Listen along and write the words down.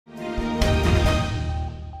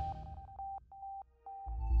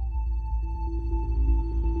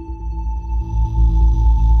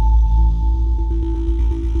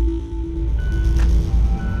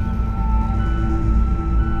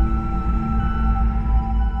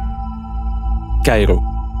Cairo,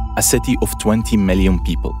 a city of 20 million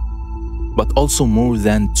people, but also more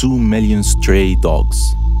than 2 million stray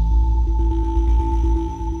dogs.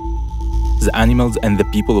 The animals and the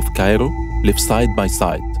people of Cairo live side by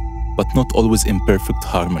side, but not always in perfect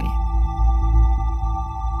harmony.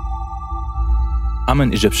 I'm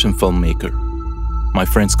an Egyptian filmmaker. My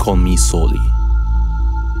friends call me Soly.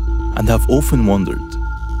 And I've often wondered,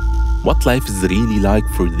 what life is really like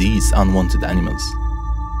for these unwanted animals?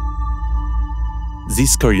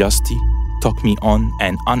 This curiosity took me on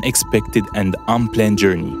an unexpected and unplanned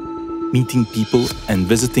journey, meeting people and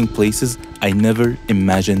visiting places I never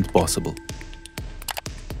imagined possible.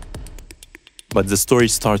 But the story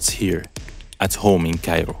starts here, at home in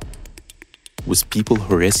Cairo, with people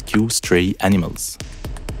who rescue stray animals.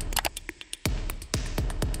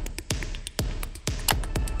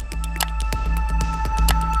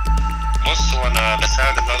 بص، وانا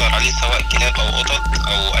بساعد اللي اقدر عليه سواء كلاب او قطط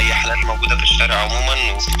او اي حالات موجوده في الشارع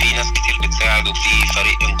عموما، وفي ناس كتير بتساعد وفي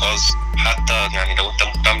فريق انقاذ. حتى يعني لو انت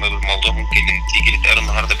مهتم بالموضوع ممكن تيجي نتقابل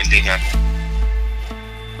النهارده بالليل يعني.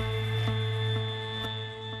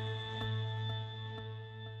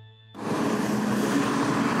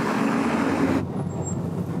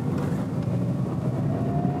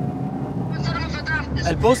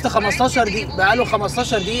 البوست 15 دقيقة بقاله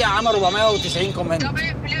 15 دقيقة عمل 490 كومنت. طب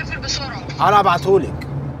اقفل بسرعة. أنا هبعتهولك.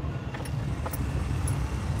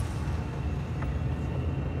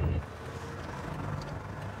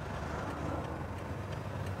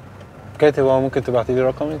 كاتب هو ممكن تبعتي لي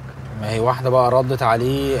رقمك؟ ما هي واحدة بقى ردت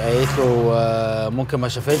عليه قالت له ممكن ما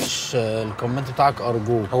شافتش الكومنت بتاعك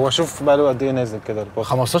أرجوك. هو شوف بقاله قد إيه نازل كده البوست؟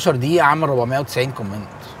 15 دقيقة عمل 490 كومنت.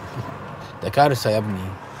 ده كارثة يا ابني.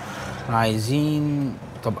 احنا عايزين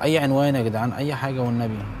طب أي عنوان يا جدعان، أي حاجة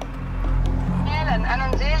والنبي. فعلا أنا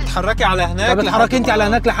نزلت. اتحركي على هناك. طب اتحركي أنت على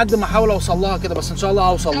هناك لحد ما أحاول أوصل لها كده، بس إن شاء الله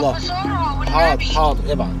هوصل لها. طب بسرعة والنبي.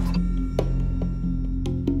 حاضر ابعت.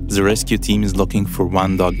 The rescue team is looking for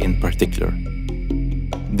one dog in particular.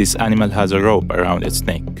 This animal has a rope around its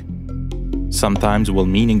neck. Sometimes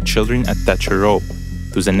well-meaning children attach a rope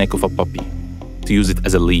to the neck of a puppy to use it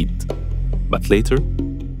as a lead, but later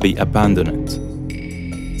they abandon it.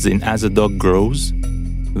 Then as the dog grows,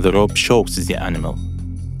 the rope chokes the animal.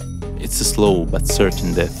 It's a slow but certain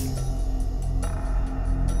death.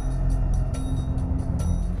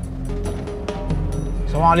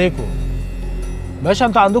 السلام عليكم. باشا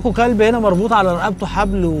انتوا عندكم كلب هنا مربوط على رقبته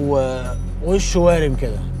حبل ووشه وارم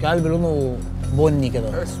كده، كلب لونه بني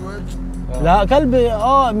كده. اسود؟ لا كلب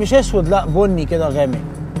مش اسود، لا بني كده غامق.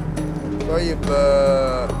 طيب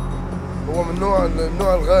هو من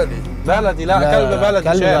النوع الغالي؟ بلدي؟ لا كلب بلدي.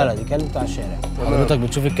 كلب شارع. بلدي، كلب بتاع الشارع. حضرتك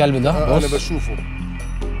بتشوف الكلب ده؟ انا بشوفه.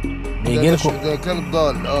 بيجي لكم ده كلب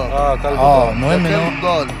ضال. كلب ضال. مهم ان كلب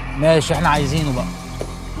ضال. ماشي احنا عايزينه بقى.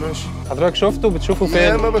 ماشي. حضرتك شفته؟ بتشوفه فين؟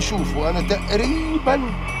 لا ما بشوفه، انا تقريبا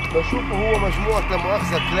بشوفه هو مجموعه لا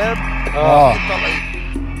مؤاخذه كلاب طالعين.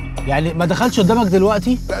 يعني ما دخلش قدامك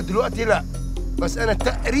دلوقتي؟ لا دلوقتي لا، بس انا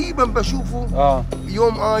تقريبا بشوفه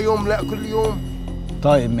يوم يوم لا كل يوم.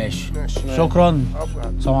 طيب ماشي. شكرا. عفوا.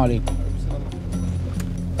 السلام عليكم.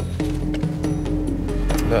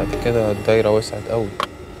 لا ده كده الدايره وسعت قوي.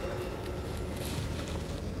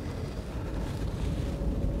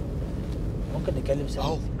 ممكن نتكلم سوا؟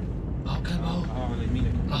 اهو كلب اهو. على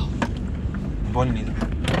يمينك اهو. بني ده.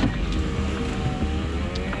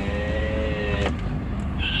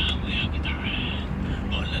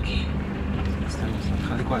 بقول لك ايه؟ استنى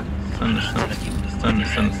خليك واقف.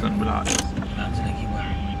 استنى بالعقل. هنزل اجيب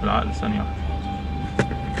واحد. بالعقل ثانية واحدة.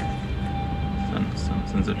 استنى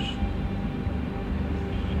ما تنزلش.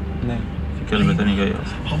 نايم. في كلمة تانية جاية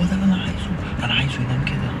أصلا. هو ده اللي أنا عايزه ينام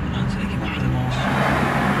كده. أنا هنزل أجيب واحد.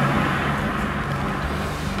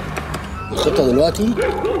 الخطة دلوقتي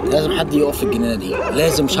لازم حد يقف في الجنينة دي،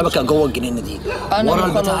 لازم شبكة جوه الجنينة دي. ورا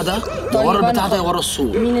البتاع ده، ورا البتاع ده ورا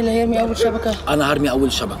السور. مين اللي هيرمي أول شبكة؟ أنا هرمي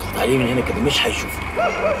أول شبكة. تعالي من هنا كده مش هيشوفني.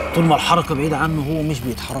 طول ما الحركة بعيدة عنه هو مش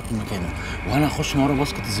بيتحرك من مكانه، وأنا هخش من ورا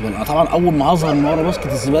باسكت الزبالة. أنا طبعًا أول ما هظهر من ورا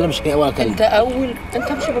باسكت الزبالة مش هلاقي ولا كلب.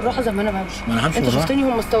 أنت امشي بالراحة زي ما أنا بمشي. ما أنا همشي أنت بالراحة. شفتني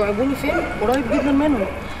هم استوعبوني فين؟ قريب جدا منهم.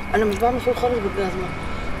 أنا مش بعمل صوت خالص بالجزمة.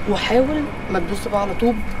 وحاول ما تبص بقى على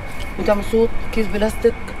طوب وتعمل صوت كيس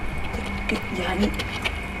بلاستيك يعني.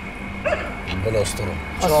 ربنا يسترها.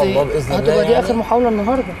 إن شاء الله بإذن الله. هتبقى دي آخر محاولة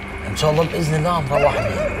النهاردة. إن شاء الله بإذن الله هنروح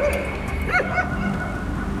بيها.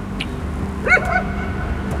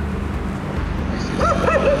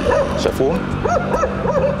 شافوه؟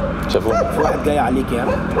 في واحد جاي عليك يا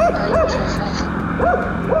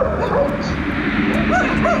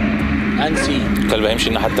أنسي. الكلب هيمشي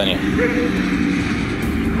الناحية التانية.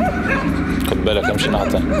 خد بالك امشي الناحية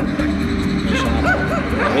التانية.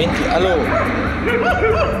 بنتي الو.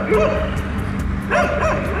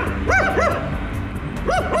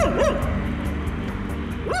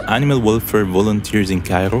 Animal welfare volunteers in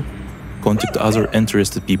Cairo contact other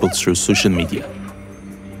interested people through social media.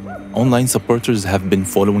 Online supporters have been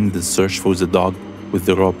following the search for the dog with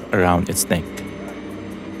the rope around its neck.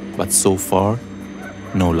 But so far,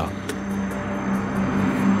 no luck.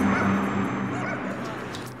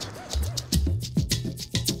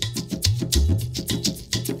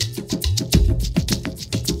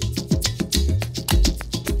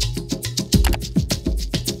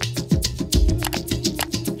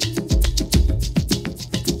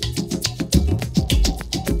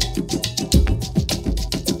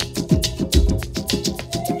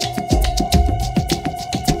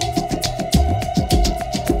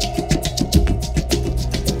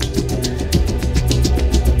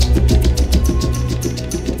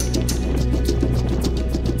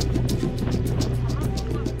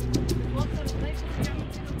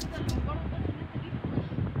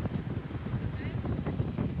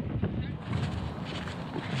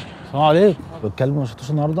 السلام عليكم. الكلب ما شفتوش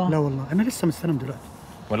النهارده؟ لا والله انا لسه مستلم دلوقتي.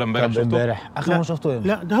 ولا امبارح شفته؟ امبارح اخر ما شفته امتى؟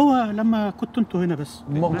 لا ده هو لما كنتوا انتوا هنا بس.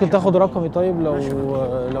 ممكن تاخد رقمي طيب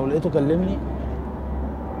لو لقيته كلمني.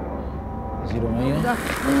 0100 ده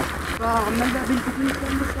عمال بقى بنتي فين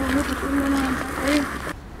تقول له انا مش عارفه ايه.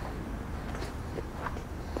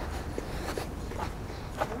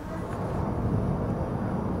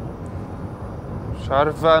 مش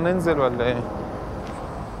عارف بقى ننزل ولا ايه؟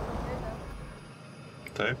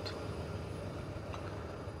 تعبت؟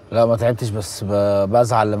 لا ما تعبتش، بس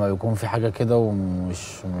بزعل لما بيكون في حاجه كده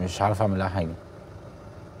ومش عارف اعمل لها حاجه.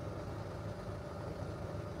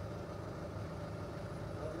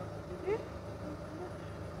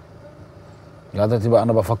 لا دلوقتي بقى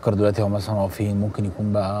انا بفكر دلوقتي هو فين، ممكن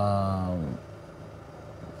يكون بقى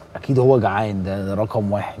اكيد هو جعان، ده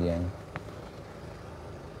رقم واحد يعني،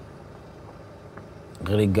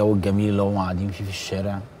 غير الجو الجميل اللي هم قاعدين فيه في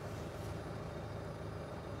الشارع.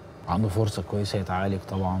 عنده فرصة كويسة يتعالج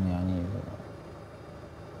طبعا يعني.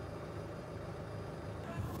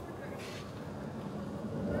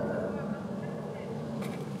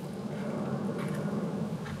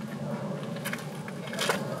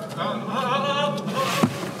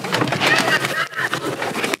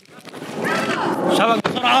 شبك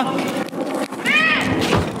بسرعة.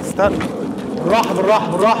 استنى. بالراحة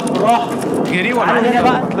بالراحة بالراحة بالراحة. جري ولا هنا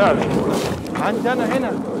بقى؟ لا عندي انا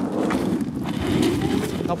هنا.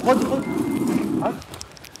 طب خد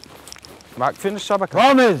معاك فين الشبكة؟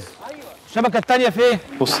 رامز. ايوه الشبكة التانية فين؟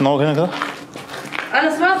 بص نور هنا كده.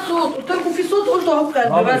 انا سمعت صوت، قلت لكم في صوت، قلت اهو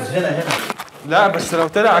كلب بس. هنا لا بس لو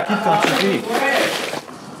طلع اكيد هتشوفيه.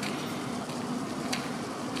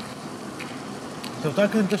 انت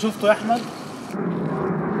متأكد انت شفته يا احمد؟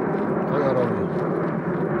 يا راجل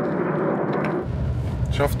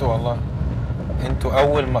شفته والله. انتوا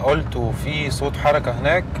اول ما قلتوا في صوت حركة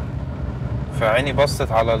هناك فعيني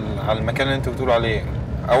بصت على المكان اللي انتوا بتقولوا عليه.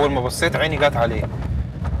 اول ما بصيت عيني جت عليه.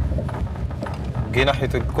 جه ناحية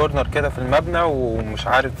الكورنر كده في المبنى ومش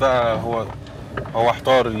عارف بقى هو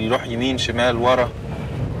احتار يروح يمين شمال ورا.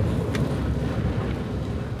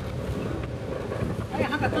 اي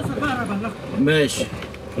حاجه اتصل بقى انا ببلغكم. ماشي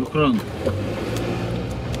شكرا.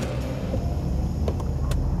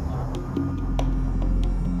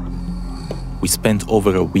 We spent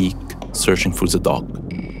over a week searching for the dog,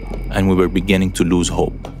 and we were beginning to lose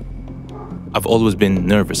hope. I've always been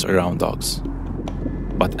nervous around dogs,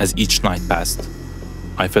 but as each night passed,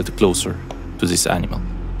 I felt closer to this animal.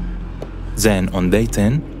 Then on day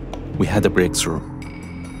 10, we had a breakthrough.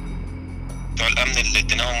 بتوع الامن اللي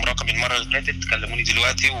اديناهم رقمي المره اللي فاتت كلموني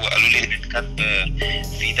دلوقتي وقالوا لي ان الكلب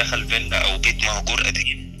في دخل فيلا او بيت مهجور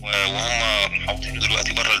قديم وهم محاوطينه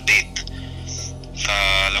دلوقتي بره البيت.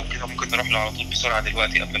 فلو كده ممكن نروح له على طول بسرعه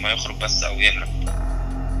دلوقتي قبل ما يخرج بس او يهرب.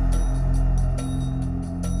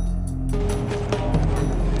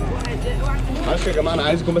 معلش يا جماعه انا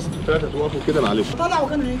عايزكم بس انتوا الثلاثه توقفوا كده معلش. طلع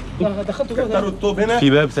وكان ايه؟ دخلت جوه. كتروا الطوب هنا. في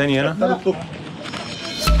باب ثاني هنا. كتروا الطوب.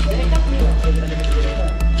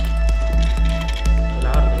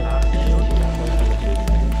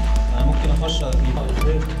 انا ممكن اخش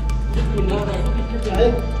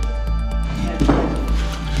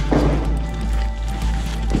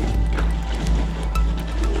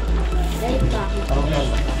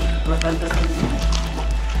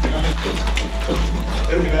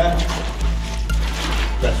ارمي بقى.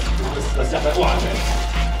 بس احنا اوعى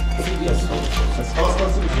بس خلاص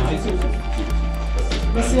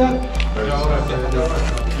بس يا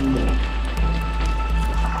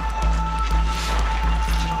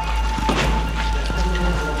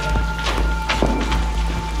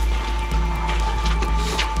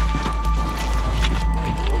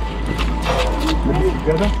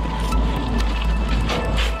كده.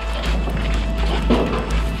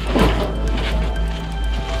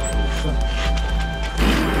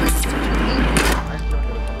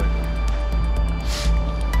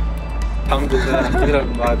 الحمد لله اخيرا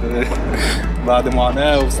بعد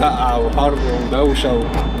معاناه وسقعه وحر ودوشه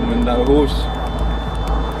وما نلاقيهوش.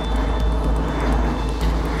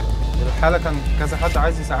 الحاله كان كذا حد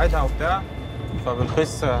عايز يساعدها وبتاع،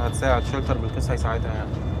 فبالخيس هتساعد، شيلتر بالخيس هيساعدها يعني.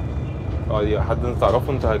 دي حد انت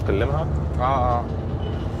تعرفه انت هتكلمها؟ اه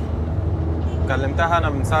كلمتها انا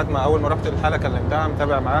من ساعه ما اول ما رحت الحاله، كلمتها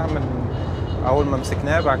متابع معاها من اول ما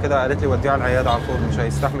مسكناه. بعد كده قالت لي وديه على العياده على طول، مش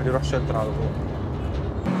هيستحمل يروح شيلتر على طول.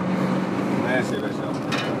 ماشي يا باشا.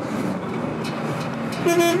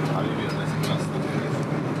 حبيبي يا باشا.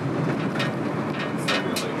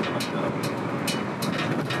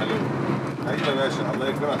 ايوه يا باشا، الله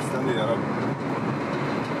يكرمك، تستني يا رب.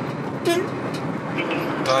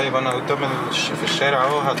 طيب انا قدام في الشارع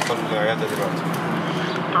اهو، هدخل العياده دلوقتي.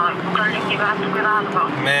 طيب كلمني بعد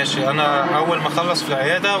كده. ماشي، انا اول ما اخلص في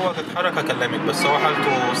العياده وتتحرك اكلمك. بس هو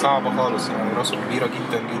حالته صعبه خالص يعني، راسه كبيره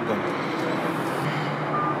جدا جدا.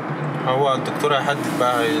 هو الدكتور هيحدد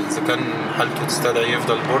بقى اذا كان حالته تستدعي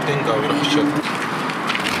يفضل بوردنج او يروح الشلتر.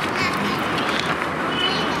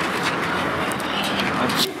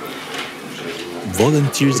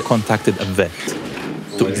 Volunteers contacted a vet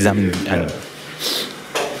to examine the animal.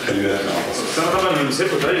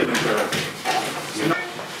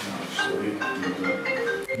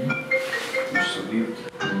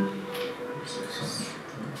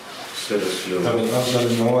 طب الافضل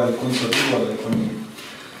ان هو يكون صديق ولا يكون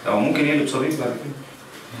او ممكن يقلب صديق بعد كده.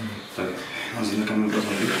 طيب احنا عايزين نكمل بقى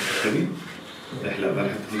تنظيف الكتابي، احلق بقى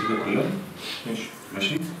الحته دي كده كلها.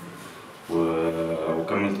 ماشي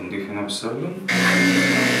وكمل تنظيف هنا بالسرجن.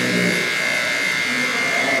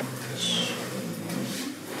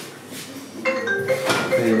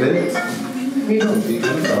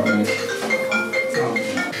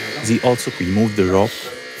 They also removed the rope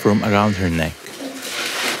from around her neck.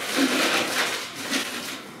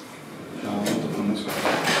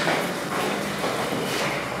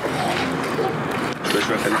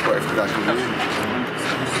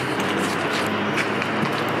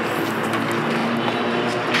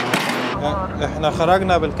 احنا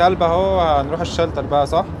خرجنا بالكلب اهو، هنروح الشلتر بقى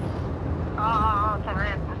صح؟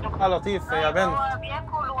 تمام. لطيف. هي بنت. هو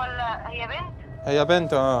بياكل ولا هي بنت؟ هي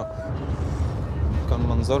بنت كان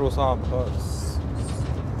منظره صعب خالص.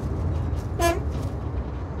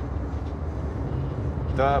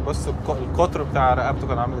 ده بص القطر بتاع رقبته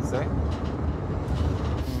كان عامل ازاي.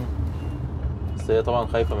 بس هي طبعا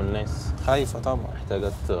خايفه من الناس. خايفه طبعا،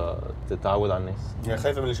 محتاجه تتعود على الناس. هي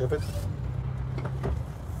خايفه من اللي شافتها.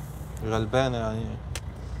 غلبانه يعني.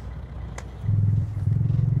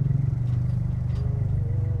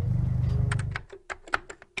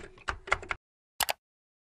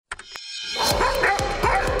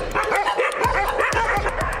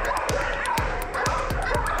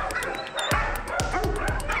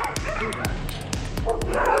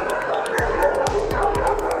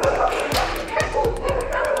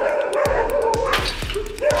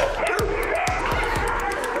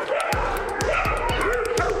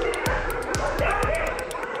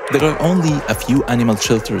 There are only a few animal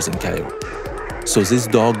shelters in Cairo, so this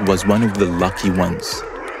dog was one of the lucky ones.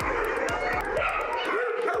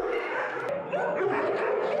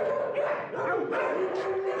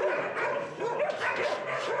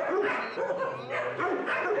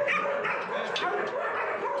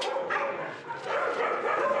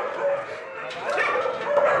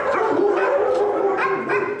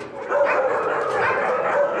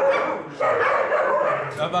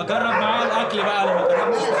 طب اجرب معاه الاكل بقى، انا ما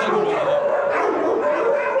جربتش اكل ولا لا.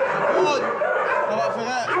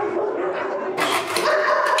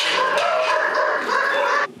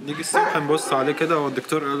 نيجي الصبح نبص عليه كده،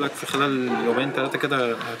 والدكتور قال لك في خلال يومين 3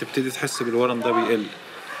 كده هتبتدي تحس بالورم ده بيقل.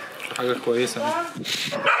 حاجه كويسه يعني.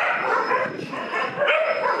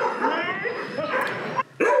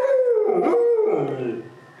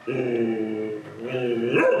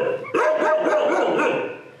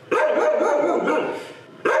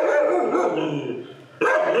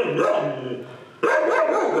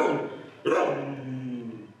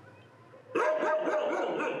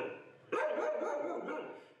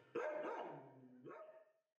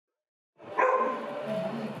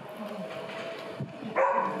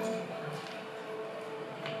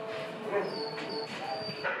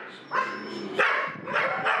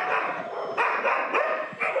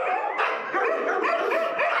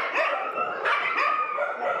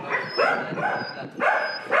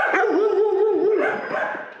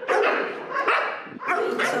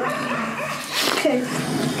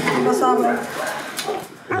 صعبة.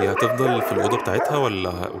 هي هتفضل في الأوضة بتاعتها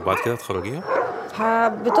وبعد كده تخرجيها؟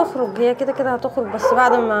 بتخرج، هي كده كده هتخرج، بس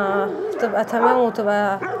بعد ما تبقى تمام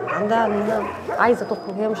وتبقى عندها انها عايزه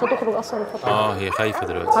تخرج. هي مش هتخرج اصلا الفتره هي خايفه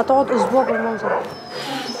دلوقتي. هتقعد اسبوع بالمنظر.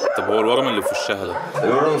 طب هو الورم اللي في وشها ده؟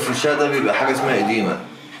 الورم اللي في وشها ده بيبقى حاجه اسمها اديمه.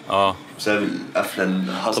 بسبب القفله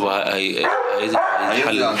اللي حصلت. طب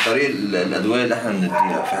هيحل عن طريق الادويه اللي احنا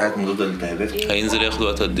بنديها، في حاجات مضاده للالتهابات. هينزل ياخد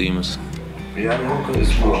وقت قد ايه مثلا؟ يعني ممكن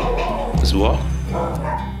اسبوع.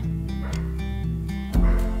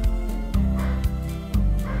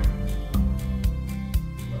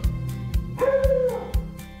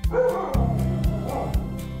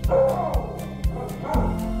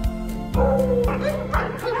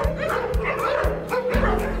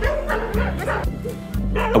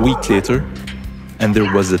 A week later, and there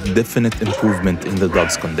was a definite improvement in the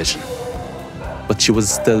dog's condition. But she was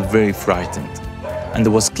still very frightened and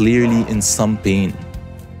was clearly in some pain.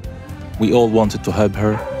 We all wanted to help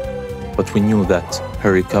her, but we knew that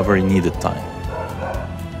her recovery needed time.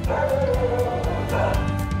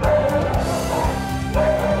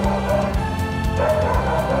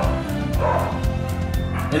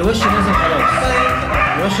 الوش نزل خلاص.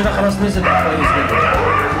 الوش ده خلاص نزل بقى كويس جدا.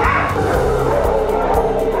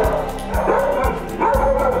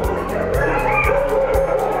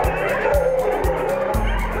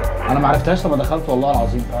 انا ما عرفتهاش لما دخلت والله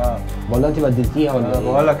العظيم. ولا انت بدلتيها ولا ايه؟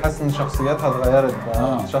 بقول لك حاسس ان شخصيتها اتغيرت.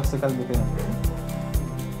 شخص كلب كده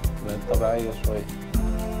بقت طبيعيه شويه.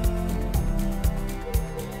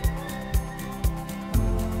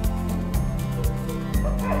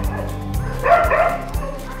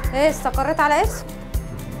 ايه استقريت على اسم؟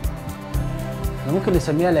 ممكن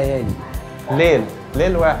نسميها ليالي.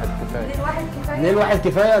 ليل واحد كفايه. ليل واحد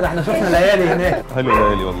كفايه. ده احنا شفنا ليالي هناك. حلو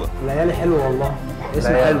ليالي والله. ليالي حلو والله.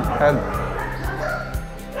 اسم حلو.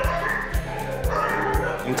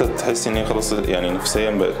 انت تحس ان هي خلاص يعني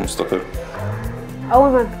نفسيا بقت مستقرة؟ اول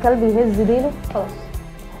ما الكلب يهز ديله خلاص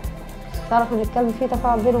تعرف ان الكلب فيه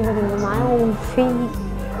تفاعل بينه وبين اللي معاه، وفي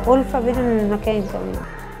ألفة بين المكان كمان.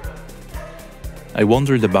 I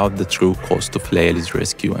wondered about the true cost of Layaly's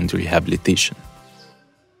rescue and rehabilitation.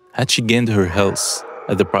 Had she gained her health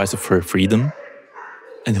at the price of her freedom?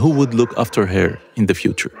 And who would look after her in the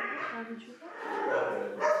future?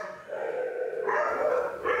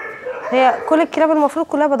 هي كل الكلاب المفروض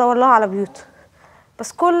كلها بدور لها على بيوت،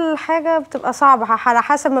 بس كل حاجة بتبقى صعبة على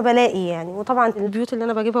حسب ما بلاقي يعني. وطبعا البيوت اللي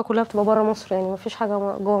أنا بجيبها كلها بتبقى بره مصر، يعني مفيش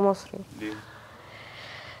حاجة جوه مصر يعني.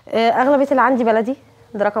 أغلبية اللي عندي بلدي،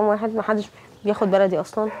 ده رقم واحد، محدش بياخد بلدي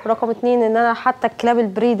أصلا. رقم اتنين إن أنا حتى الكلاب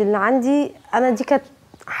البريد اللي عندي أنا دي كانت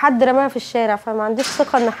حد رماها في الشارع، فما عنديش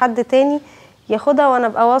ثقة إن حد تاني ياخدها وأنا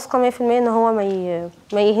أبقى واثقة 100% إن هو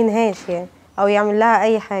ما يهنهاش يعني أو يعمل لها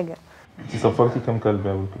أي حاجة. أنت سفرتي كام كلب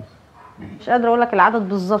يا أبو كيس؟ مش قادرة أقول لك العدد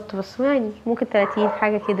بالظبط، بس يعني ممكن 30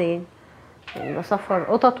 حاجة كده يعني. بسافر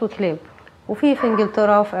قطط وكلاب، وفي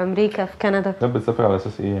إنجلترا، في أمريكا، في كندا. كلب بتسافر على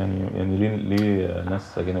أساس إيه يعني ليه ناس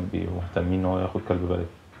أجانب مهتمين إن هو ياخد كلب بلدي؟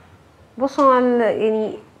 بصوا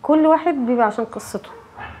يعني كل واحد بيبقى عشان قصته،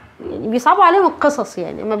 يعني بيصعبوا عليهم القصص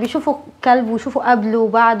يعني. اما بيشوفوا كلب ويشوفوا قبله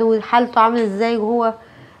وبعده وحالته عامله ازاي، وهو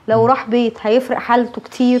لو راح بيت هيفرق حالته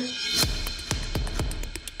كتير.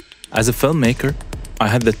 As a filmmaker, I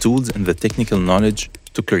had the tools and the technical knowledge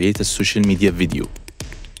to create a social media video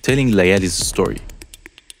telling Layaly's story.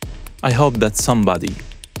 I hope that somebody,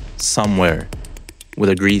 somewhere,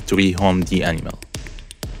 would agree to rehome the animal.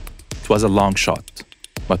 It was a long shot,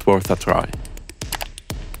 but worth a try.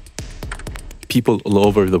 People all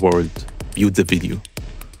over the world viewed the video,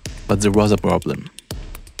 but there was a problem.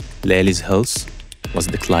 Layaly's health was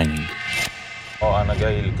declining. أنا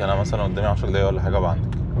جاي لك، أنا مثلا قدامي 10 دقايق ولا حاجة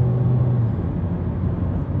وعندك.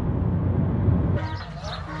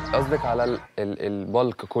 قصدك على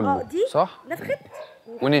البلك كله صح؟ نفخت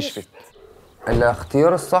ونشفت.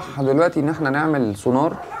 الاختيار الصح دلوقتي ان احنا نعمل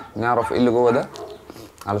سونار نعرف ايه اللي جوه ده،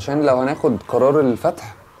 علشان لو هناخد قرار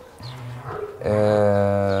الفتح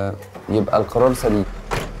يبقى القرار سليم.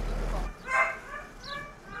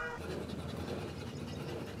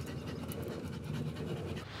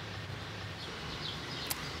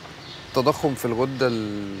 تضخم في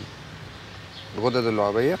الغدد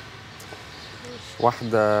اللعابية،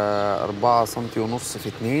 واحدة 4 سنتي ونص في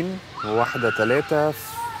 2، وواحدة 3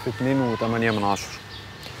 في 2.8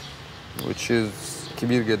 which is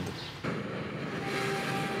كبير جدا.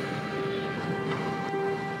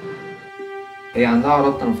 هي عندها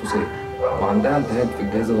أعراض تنفسية، وعندها التهاب في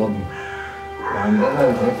الجهاز الهضمي، وعندها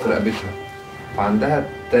التهاب في رقبتها، وعندها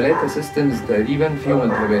 3 سيستمز تقريبا فيهم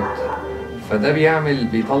التهابات، فده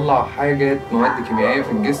بيطلع مواد كيميائية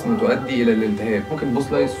في الجسم تؤدي إلى الالتهاب. ممكن تبص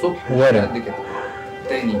تلاقي الصبح قد كده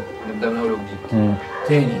تاني، نبدأ من أول وجديد.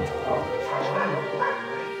 تاني.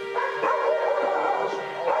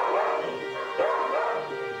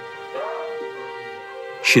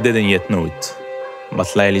 She didn't yet know it, but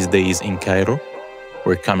Layaly's days in Cairo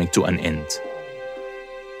were coming to an end.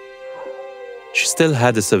 She still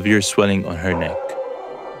had a severe swelling on her neck.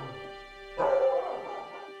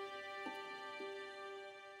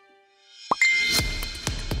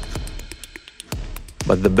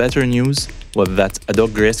 But the better news was that a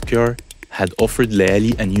dog rescuer had offered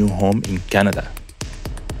Layaly a new home in Canada.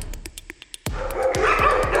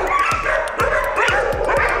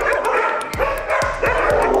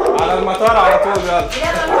 على المطار على طول يلا.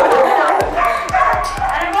 انا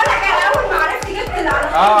بقول لك انا اول ما عرفت جبت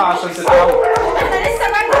عشان تتعود. انا لسه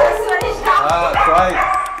باكل بس ماليش دعوه. كويس.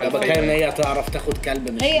 انا بتكلم ان هي تعرف تاخد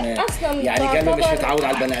كلب مش هي اصلا يعني كلب مش متعود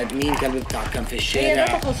على البني ادمين، كلب بتاع كان في الشارع. هي ده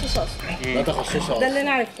تخصصها اصلا. ده تخصصها ده اللي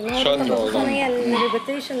انا عرفته ان هو تخصصها هي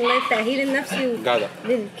الريبيتيشن اللي هي التاهيل النفسي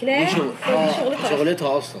للكلاب.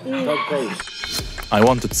 شغلتها اصلا. طب كويس. I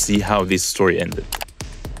wanted to see how this story ended,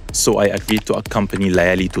 so I agreed to accompany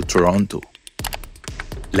Layaly to Toronto.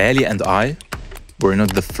 Layaly and I were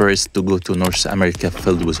not the first to go to North America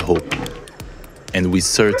filled with hope, and we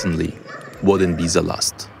certainly wouldn't be the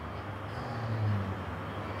last.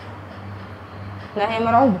 لا هي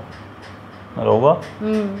مرعوبة. مرعوبة؟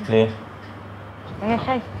 ليه؟ هي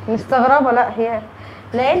خايفة مستغربة. لا هي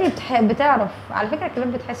ليالي بتعرف على فكرة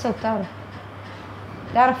الكلاب بتحس وبتعرف.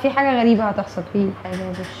 تعرف في حاجة غريبة هتحصل فيه، حاجة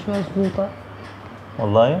مش مظبوطة.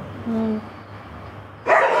 والله؟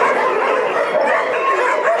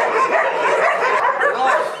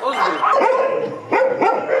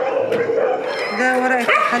 ده ورقة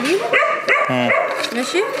التحاليل.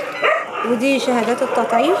 ماشي. ودي شهادات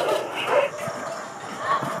التطعيم.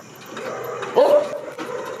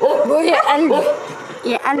 باي يا قلبي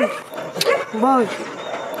يا قلبي باي.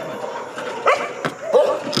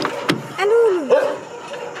 الو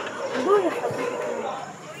باي يا حبيبي.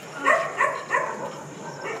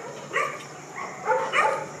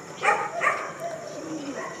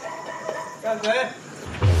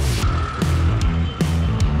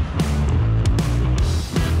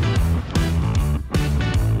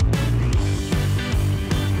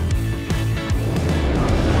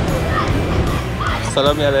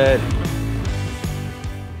 سلام يا ليالي.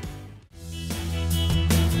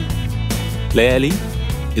 Layaly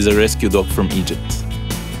is a rescue dog from Egypt.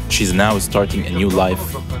 She's now starting a new life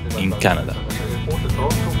in Canada.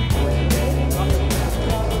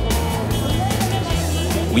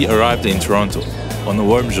 We arrived in Toronto on a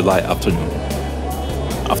warm July afternoon.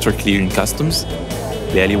 After clearing customs,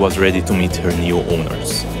 Layaly was ready to meet her new owners.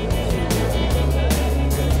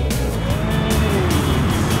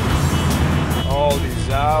 All these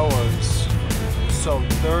hours, so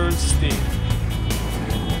thirsty.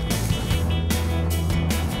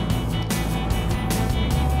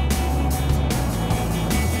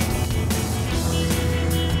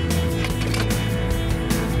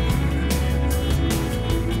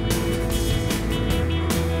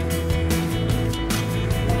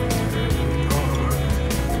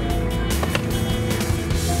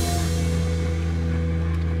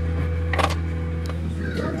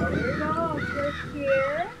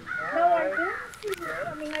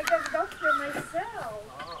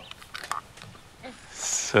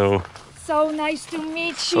 So nice to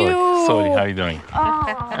meet Soly, you. Soly, how are you doing? Oh,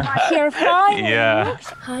 you're fine. Yeah.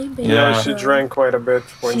 Hi, baby. Yeah, she drank quite a bit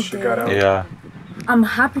when she got out. Yeah. I'm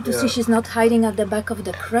happy to see she's not hiding at the back of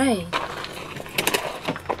the crate.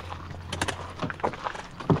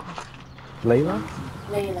 Layla?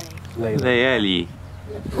 Layaly. Layaly?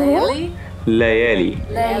 Layaly.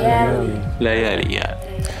 Layaly. Layaly, yeah.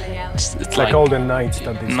 It's like all the nights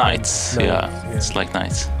that they Nights, spend. yeah. It's like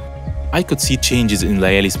nights. I could see changes in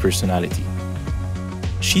Layaly's personality.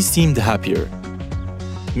 She seemed happier,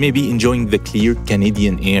 maybe enjoying the clear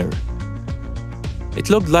Canadian air. It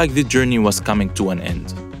looked like the journey was coming to an end.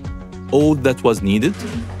 All that was needed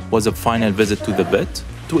was a final visit to the vet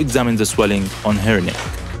to examine the swelling on her neck.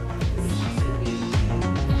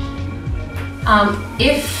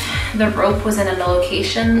 If the rope was in a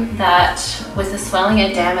location that was the swelling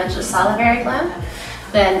and damaged the salivary gland,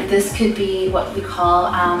 then this could be what we call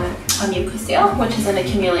a mucocele, which is an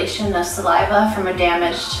accumulation of saliva from a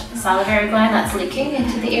damaged salivary gland that's leaking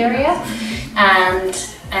into the area. And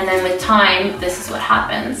then with time, this is what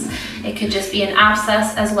happens. It could just be an abscess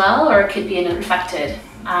as well, or it could be an infected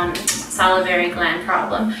salivary gland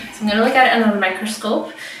problem. So I'm gonna look at it under the microscope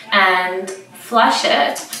and flush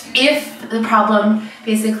it. If the problem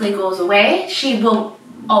basically goes away, she will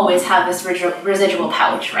always have this residual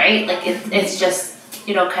pouch, right? Like it's just,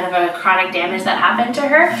 kind of a chronic damage that happened to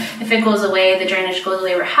her. If it goes away, the drainage goes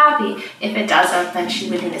away, we're happy. If it doesn't, then she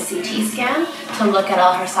would need a CT scan to look at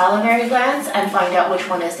all her salivary glands and find out which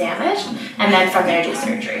one is damaged, and then from there do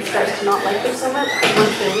surgery. You guys do not like her so much?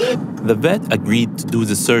 The vet agreed to do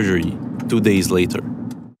the surgery 2 days later.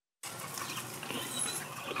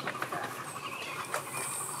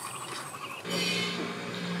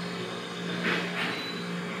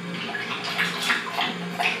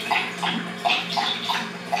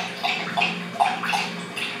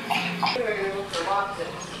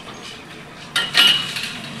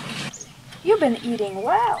 You've been eating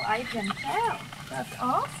well, I can tell. That's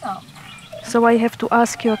awesome. So I have to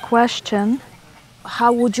ask you a question.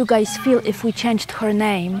 How would you guys feel if we changed her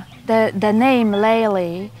name? The name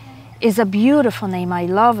Layaly is a beautiful name, I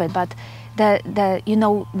love it, but you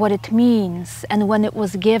know what it means, and when it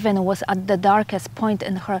was given, it was at the darkest point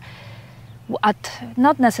in her,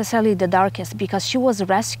 not necessarily the darkest, because she was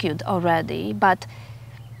rescued already, but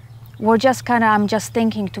I'm just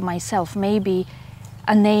thinking to myself, maybe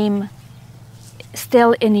a name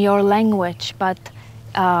still in your language, but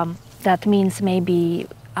that means maybe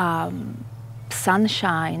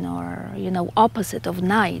sunshine, or opposite of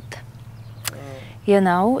night.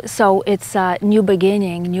 So it's a new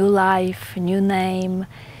beginning, new life, new name.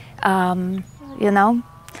 I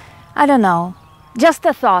don't know. Just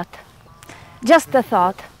a thought. Just a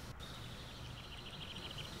thought.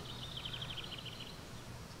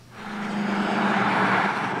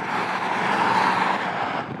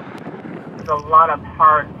 A lot of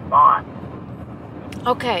hard spots.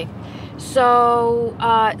 Okay, so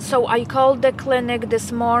I called the clinic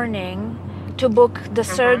this morning to book the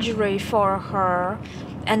surgery for her,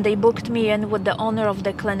 and they booked me in with the owner of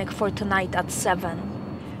the clinic for tonight at 7.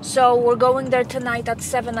 So we're going there tonight at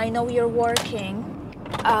 7. I know you're working.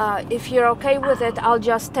 If you're okay with it, I'll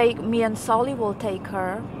just me and Soly will take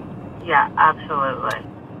her. Yeah, absolutely.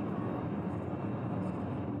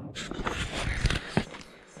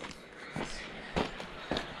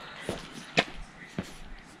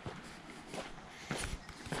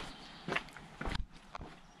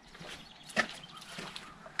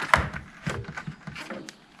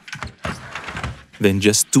 Then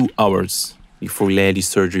just 2 hours before Layaly's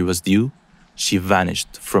surgery was due, she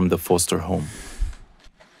vanished from the foster home.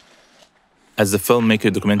 As the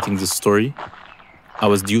filmmaker documenting this story, I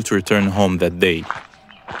was due to return home that day,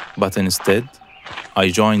 but instead, I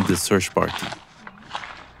joined the search party.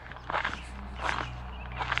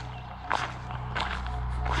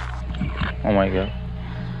 Oh my God.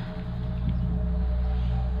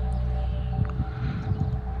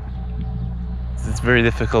 It's very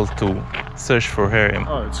difficult to search for her.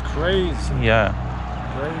 Oh, it's crazy. Yeah.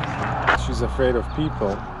 Crazy. She's afraid of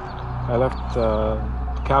people. I left the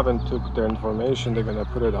cabin, took their information. They're gonna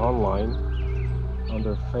put it online on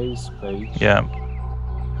their face page. Yeah.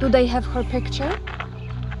 Do they have her picture?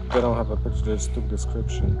 They don't have a picture, they just took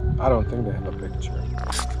description. I don't think they have a picture.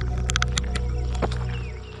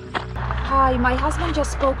 Hi, my husband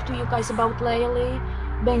just spoke to you guys about Layaly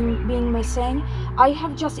being missing. I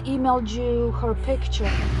have just emailed you her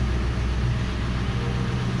picture.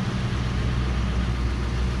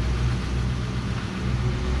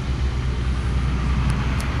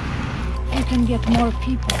 We can get more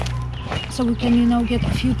people. So we can, get a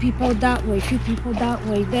few people that way,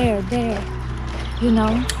 there,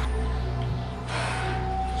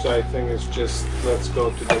 So I think it's just, let's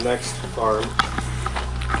go to the next farm.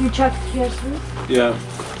 You checked here too? Yeah.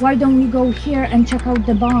 Why don't we go here and check out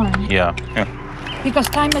the barn? Yeah. Because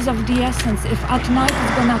time is of the essence. If at night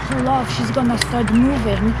it's gonna cool off, she's gonna start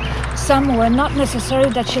moving somewhere. Not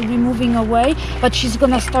necessarily that she'll be moving away, but she's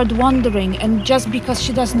gonna start wandering. And just because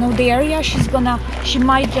she doesn't know the area, she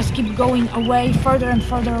might just keep going away, further and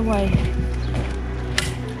further away.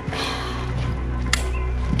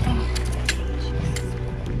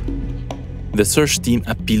 The search team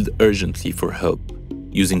appealed urgently for help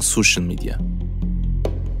using social media.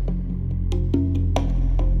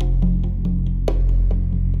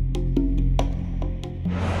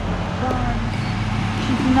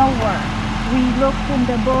 Nowhere. We looked in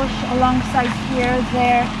the bush alongside here,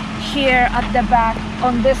 there, here at the back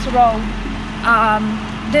on this road.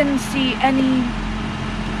 Didn't see any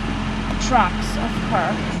tracks of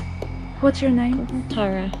her. What's your name?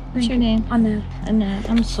 Tara. What's your name? Annette. Annette.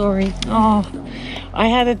 I'm sorry. Oh, I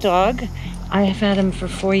had a dog. I have had him for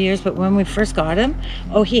 4 years, but when we first got him,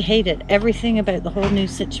 he hated everything about the whole new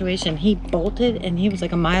situation. He bolted and he was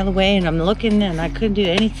like a mile away, and I'm looking and I couldn't do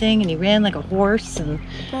anything, and he ran like a horse, and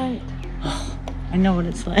Right. I know what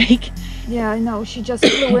it's like. Yeah, I know. She just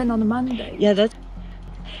flew in on Monday. Yeah, that's...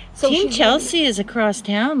 So Team she's Chelsea is across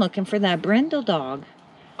town looking for that brindle dog.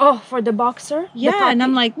 Oh, for the boxer? Yeah, and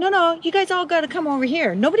I'm like, no, you guys all got to come over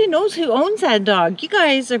here. Nobody knows who owns that dog. You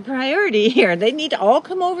guys are priority here. They need to all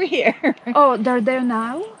come over here. Oh, they're there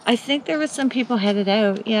now? I think there was some people headed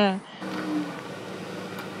out, yeah.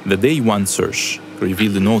 The day one search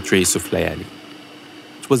revealed no trace of Layaly.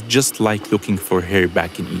 It was just like looking for her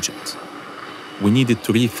back in Egypt. We needed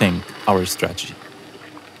to rethink our strategy.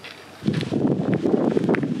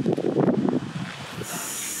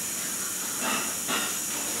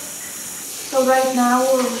 So right now,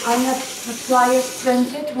 I have the flyers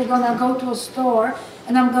printed. We're gonna go to a store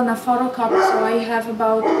and I'm gonna photocopy. So I have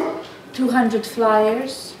about 200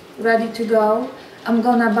 flyers ready to go. I'm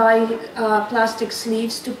gonna buy plastic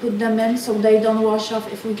sleeves to put them in so they don't wash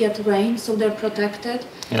off if we get rain, so they're protected.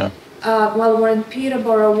 Yeah. While we're in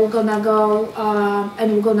Peterborough, we're gonna go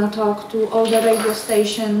and we're gonna talk to all the radio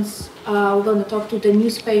stations. We're gonna talk to the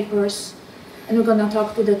newspapers, and we're gonna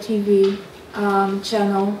talk to the TV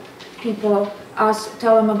channel people.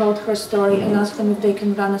 Tell them about her story and ask them if they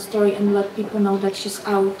can run a story and let people know that she's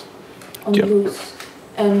out on loose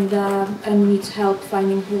and needs help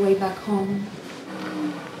finding her way back home.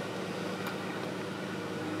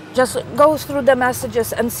 Just go through the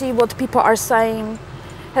messages and see what people are saying.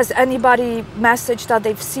 Has anybody messaged that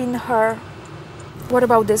they've seen her? What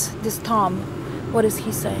about this Tom? What is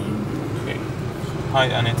he saying? Okay. Hi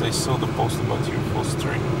Annette, I saw the post about your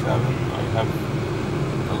fostering cabin. I have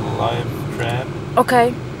a live trap.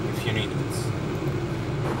 Okay. If you need it.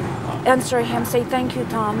 Answer him, say thank you,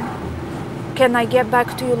 Tom. Can I get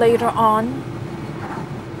back to you later on?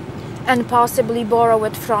 And possibly borrow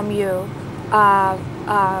it from you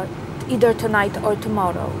either tonight or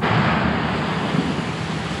tomorrow.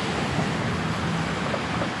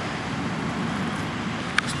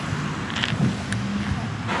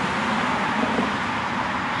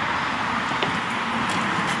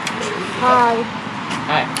 Hi.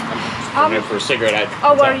 Hi. I'm here for a cigarette.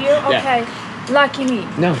 Oh, are you? Okay. Yeah. Lucky me.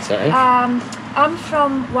 No, it's all right. I'm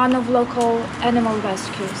from one of local animal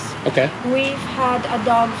rescues. Okay. We've had a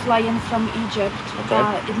dog fly in from Egypt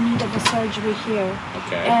in need of a surgery here.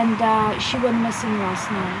 Okay. And she went missing last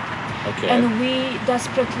night. Okay. And we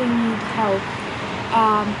desperately need help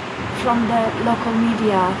from the local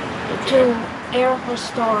media to air her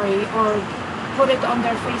story or put it on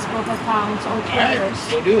their Facebook accounts or Twitters.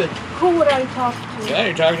 Right, go do it. Who would I talk to? Yeah,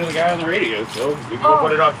 you're talking to the guy on the radio, so we can go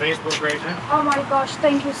put it on Facebook right now. Oh my gosh,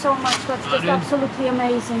 thank you so much. That's just absolutely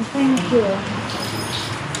amazing. Thank you.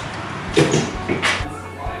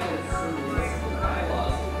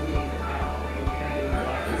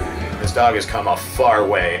 This dog has come a far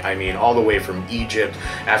way. I mean, all the way from Egypt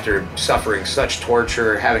after suffering such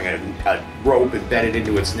torture, having a rope embedded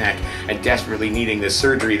into its neck, and desperately needing this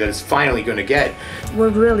surgery that it's finally going to get. We're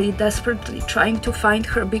really desperately trying to find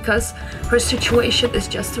her because her situation is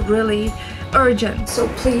just really urgent. So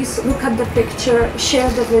please look at the picture, share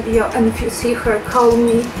the video, and if you see her, call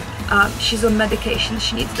me. She's on medication,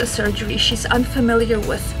 she needs the surgery. She's unfamiliar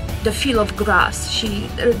with the feel of grass.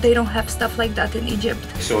 They don't have stuff like that in Egypt.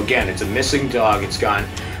 So again, it's a missing dog. It's gone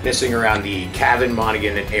missing around the Cavan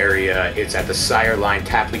Monaghan area. It's at the Sire line,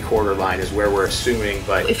 Tapley Quarter line is where we're assuming,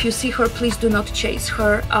 but if you see her, please do not chase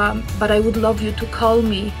her. But I would love you to call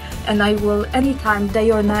me, and I will, anytime,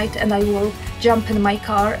 day or night, and I will jump in my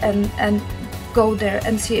car and go there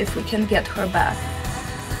and see if we can get her back.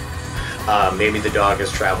 Maybe the dog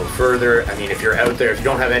has traveled further. I mean, if you're out there, if you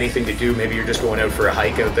don't have anything to do, maybe you're just going out for a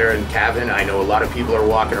hike out there in Cavan. I know a lot of people are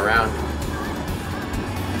walking around.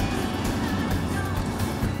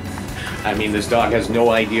 I mean, this dog has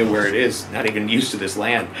no idea where it is, not even used to this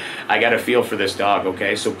land. I got a feel for this dog,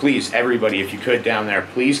 okay? So please, everybody, if you could down there,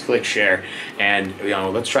 please click share, and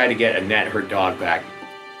let's try to get Annette her dog back.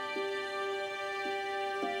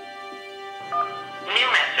 New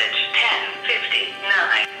message,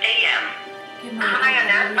 10:59 a.m. Hi,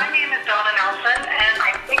 Annette. My name is Donna Nelson, and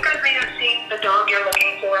I think I may have seen the dog you're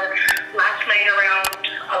looking for last night around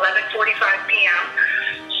 11:45 p.m.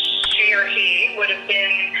 She or he would have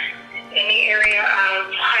been in the area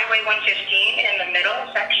of Highway 115 in the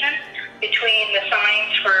middle section between the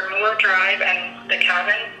signs for Moore Drive and the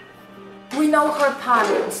Cavan. We know her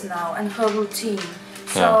patterns now and her routine.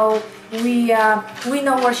 So we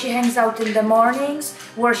know where she hangs out in the mornings,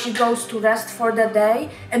 where she goes to rest for the day,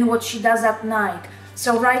 and what she does at night.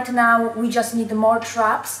 So right now we just need more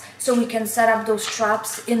traps so we can set up those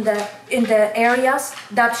traps in the areas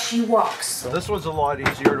that she walks. So this one's a lot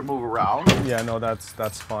easier to move around. Yeah, no, that's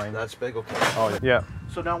fine. That's big, okay. Oh yeah.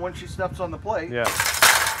 So now when she steps on the plate, yeah,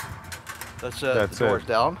 that's the door's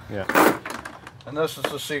down. Yeah. And this is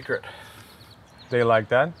the secret. They like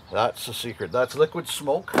that? That's the secret. That's liquid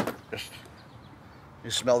smoke. Just You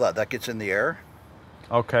smell that? That gets in the air.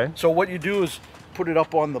 Okay. So what you do is put it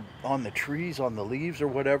up on the trees, on the leaves or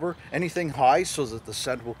whatever, anything high, so that the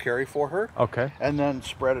scent will carry for her. Okay. And then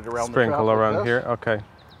spread it around Sprinkle the trap around like here. Okay.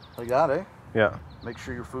 Like that, eh? Yeah. Make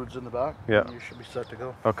sure your food's in the back. Yeah. And you should be set to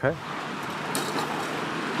go. Okay.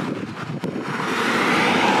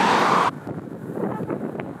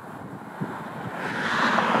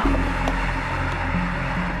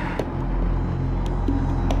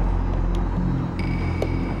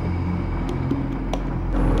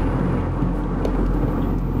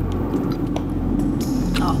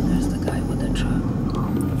 Oh, there's the guy with the truck.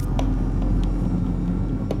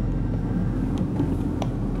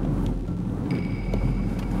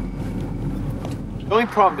 The only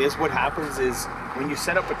problem is what happens is when you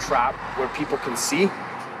set up a trap where people can see,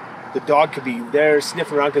 the dog could be there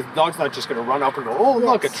sniffing around, because the dog's not just going to run up and go, oh,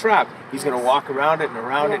 look, a trap. He's going to walk around it and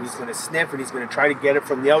around it, and he's going to sniff, and he's going to try to get it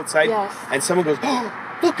from the outside. And someone goes, oh,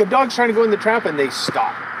 look, a dog's trying to go in the trap, and they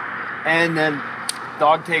stop. And then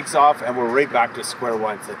dog takes off, and we're right back to square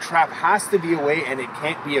one. The trap has to be away, and it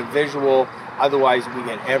can't be a visual. Otherwise, we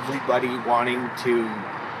get everybody wanting to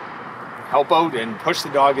help out and push the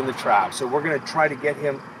dog in the trap. So we're going to try to get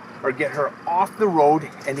him or get her off the road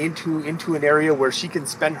and into an area where she can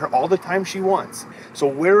spend all the time she wants. So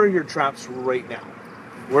where are your traps right now?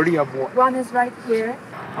 Where do you have more? One is right here,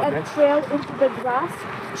 Okay. and trail into the grass,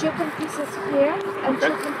 chicken pieces here, and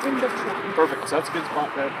chicken in the trap. Perfect. So that's a good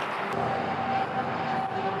spot there.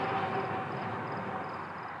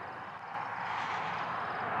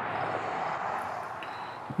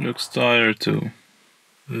 Looks tired too.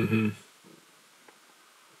 Mm-hmm.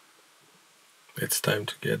 It's time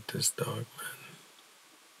to get this dog, man.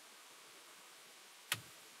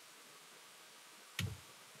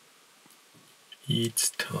 It's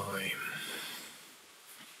time.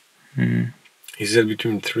 He said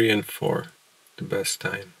between 3 and 4, the best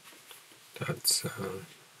time. That's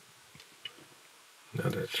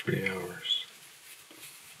another 3 hours.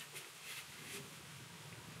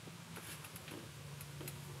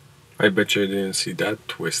 I bet you didn't see that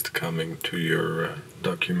twist coming to your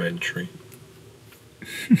documentary.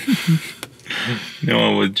 No,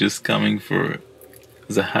 I was just coming for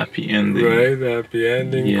the happy ending. Right, happy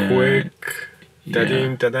ending, Yeah. quick. Yeah.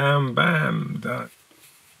 Ta-ding, ta-dam, bam. That.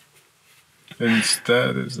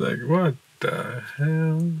 Instead, it's like, what the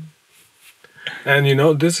hell? And you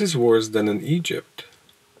know, this is worse than in Egypt,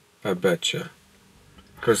 I betcha.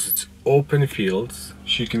 Because it's open fields,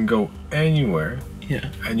 she can go anywhere. Yeah.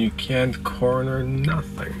 And you can't corner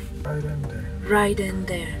nothing. Right in there. Right in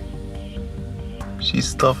there. She's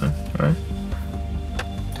stuffing, right?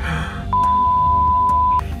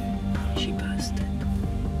 She busted.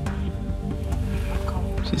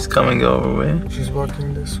 She's coming our way. She's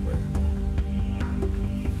walking this way.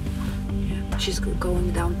 Yeah, she's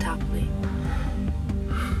going down Tapley.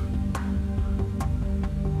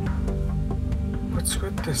 What's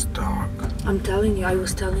with this dog? I'm telling you, I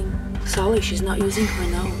was telling Soly she's not using her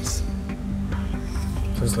nose.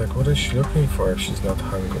 It's like, what is she looking for if she's not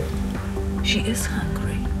hungry? She is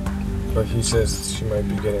hungry. But he says she must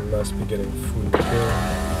be getting food too.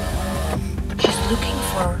 She's looking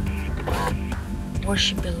for where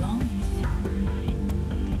she belongs.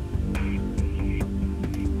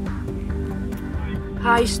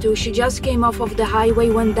 Hi, Stu. She just came off of the highway,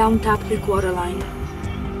 went down Tapley quarter line.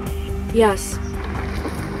 Yes.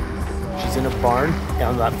 She's in a barn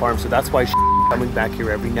down that farm, so that's why she's coming back here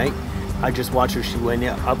every night. I just watch her. She went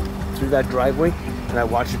up through that driveway, and I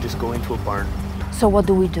watched her just go into a barn. So what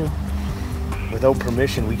do we do? Without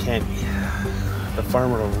permission, we can't. The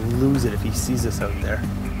farmer will lose it if he sees us out there.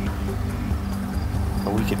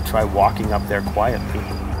 But we could try walking up there quietly.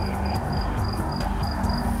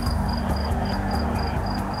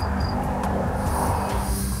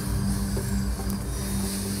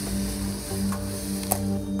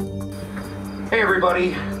 Hey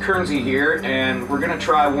everybody, Kernsey here, and we're gonna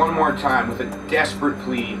try one more time with a desperate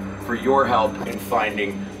plea for your help in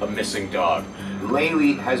finding a missing dog.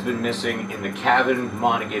 Layaly has been missing in the Cavan,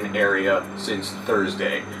 Monaghan area since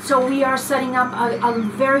Thursday. So we are setting up a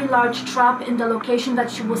very large trap in the location that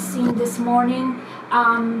she was seen this morning,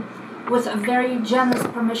 with a very generous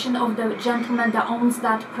permission of the gentleman that owns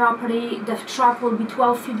that property. The trap will be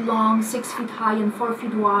 12 feet long, 6 feet high, and 4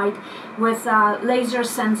 feet wide, with laser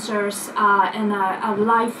sensors and a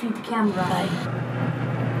live feed camera.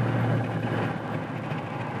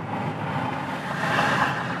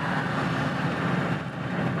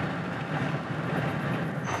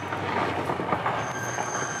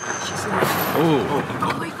 Oh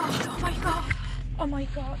my gosh, oh my god, oh my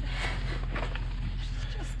god.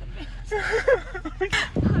 Just a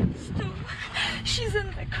minute. Stu, she She's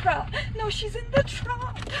in the trap. No, she's in the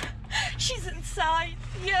trap. She's inside.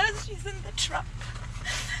 Yes, she's in the trap.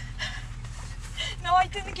 No, I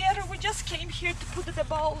didn't get her. We just came here to put the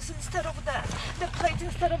balls instead of the plate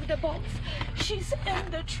instead of the balls. She's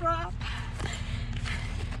in the trap.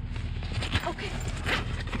 Okay.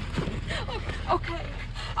 Okay.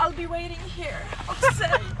 I'll be waiting here.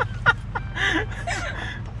 Okay.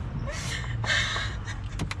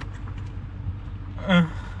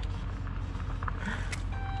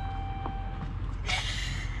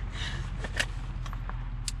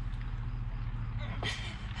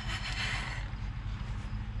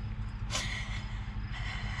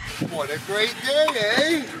 What a great day,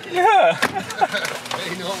 eh? Yeah.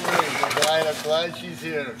 Hey, no worries. I'm glad she's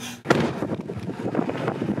here.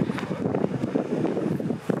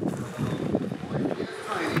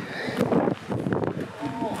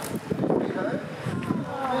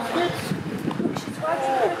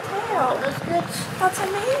 That's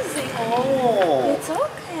amazing. Oh. It's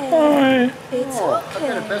okay. It's okay. I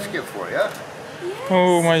got a biscuit for you. Yes.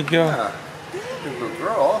 Oh my god. Good little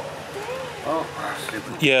girl. Oh,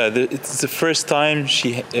 stupid. Yeah, it's the first time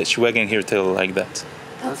she wagging her tail like that.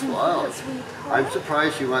 That's wild. I'm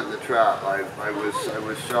surprised she went in the trap. I was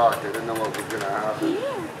shocked. I didn't know what was going to happen.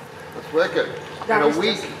 Yeah. That's wicked. That In is a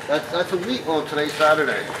week. That's a week. Well, today's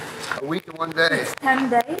Saturday. A week and 1 day. It's 10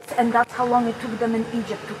 days, and that's how long it took them in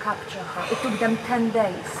Egypt to capture her. It took them 10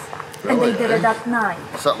 days. Really? And they did it at night.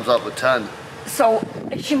 Something's up with 10. So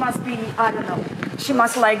she must be, I don't know, she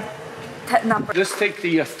must like number. Just take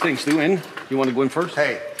the things, Stu, in. You want to go in first?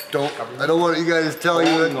 Hey, I don't want you guys to tell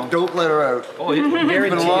you that. Don't let her out. Oh, it's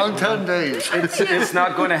been a long it. 10 days. It's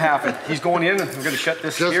not going to happen. He's going in. I'm going to shut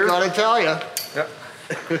this Just here. gotta tell you. Yep.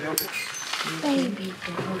 Baby.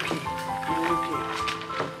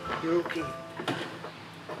 You're okay. You're okay.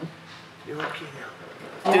 You're okay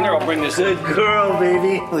now. Dinner, I'll bring this in. Good girl,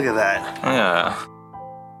 baby. Look at that. Yeah.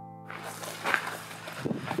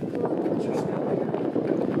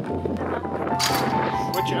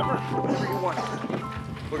 Whichever. Whatever you want.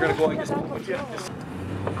 We're going to go, I guess.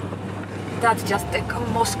 That's just the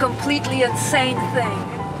most completely insane thing.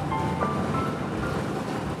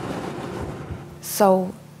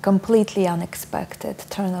 So completely unexpected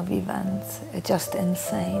turn of events. It's just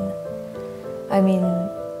insane. I mean,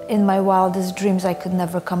 in my wildest dreams, I could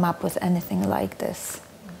never come up with anything like this.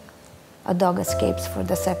 A dog escapes for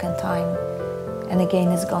the second time, and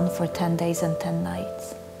again is gone for 10 days and 10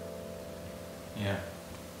 nights. Yeah.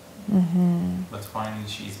 Mm-hmm. But finally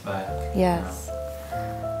she's back. Yes.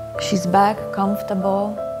 She's back,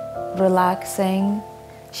 comfortable, relaxing.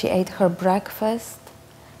 She ate her breakfast.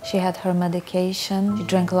 She had her medication. She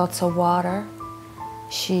drank lots of water.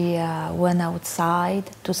 She went outside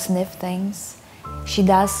to sniff things. She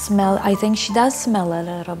does smell, I think she does smell a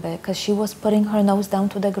little bit because she was putting her nose down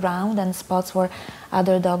to the ground and spots where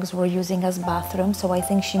other dogs were using as bathrooms. So I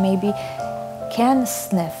think she maybe can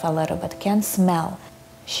sniff a little bit, can smell.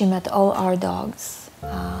 She met all our dogs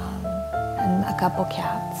and a couple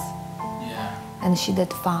cats. Yeah. And she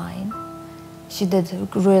did fine. She did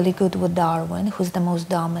really good with Darwin, who's the most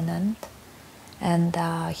dominant. And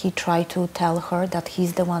he tried to tell her that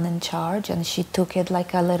he's the one in charge, and she took it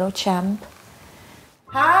like a little champ.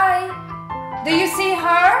 Hi! Do you see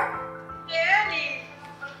her?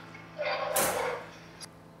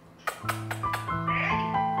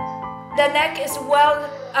 The neck is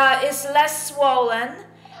is less swollen,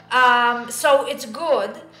 so it's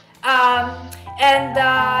good. And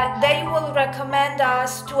they will recommend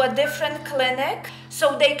us to a different clinic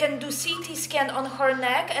so they can do CT scan on her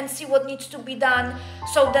neck and see what needs to be done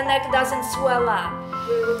so the neck doesn't swell up.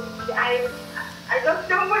 I don't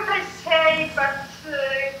know what I say, but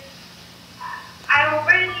I'm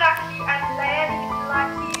very lucky and Layaly is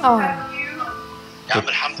lucky to have you. يا عم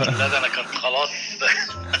الحمد لله ده انا كنت خلاص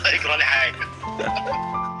يجرالي حاجه.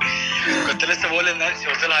 كنت لسه بقول لنانسي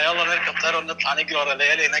قلت لها يلا نركب طياره ونطلع نجري ورا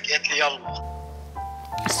ليالي هناك قالت لي يلا.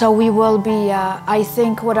 So we will be, I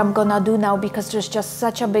think what I'm gonna do now, because there's just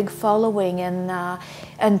such a big following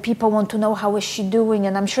and people want to know how is she doing,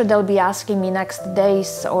 and I'm sure they'll be asking me next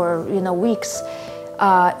days or weeks.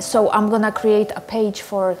 So I'm gonna create a page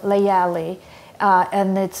for Layaly,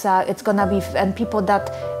 and it's gonna be, and people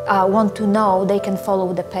that want to know, they can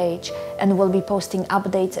follow the page, and we'll be posting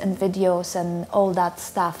updates and videos and all that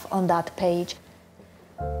stuff on that page.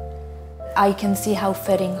 I can see how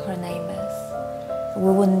fitting her name is.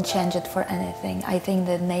 We wouldn't change it for anything. I think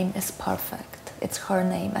the name is perfect. It's her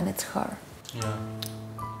name and it's her. Yeah.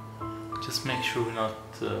 Just make sure not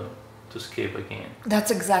to escape again. That's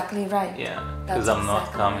exactly right. Yeah, because I'm not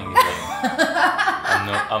coming again.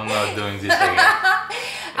 I'm not doing this again.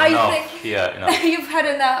 I enough. think Yeah, enough. you've had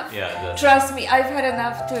enough. Yeah, Trust me, I've had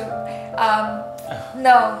enough too.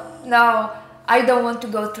 No, I don't want to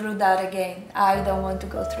go through that again. I don't want to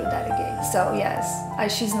go through that again. So yes,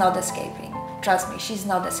 she's not escaping. Trust me, she's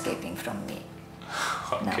not escaping from me.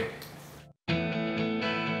 Okay.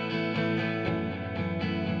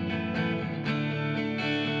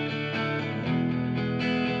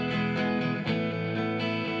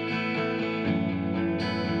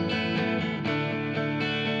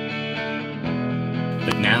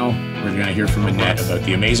 But now, we're going to hear from Annette about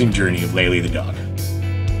the amazing journey of Layaly the dog.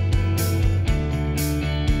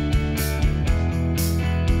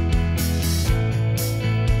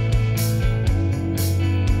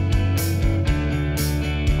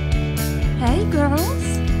 Hey girls.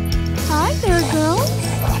 Hi there girls.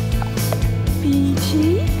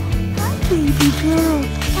 Peachy. Hi baby girl.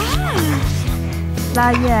 Ah.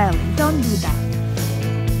 Layaly, don't do that.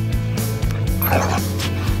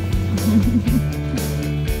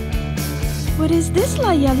 What is this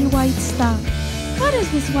Layaly white stuff? What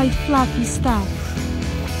is this white fluffy stuff?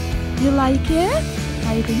 You like it?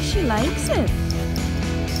 I think she likes it.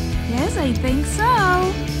 Yes, I think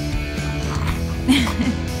so.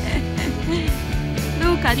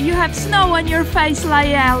 Look at you have snow on your face,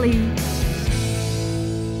 Layaly.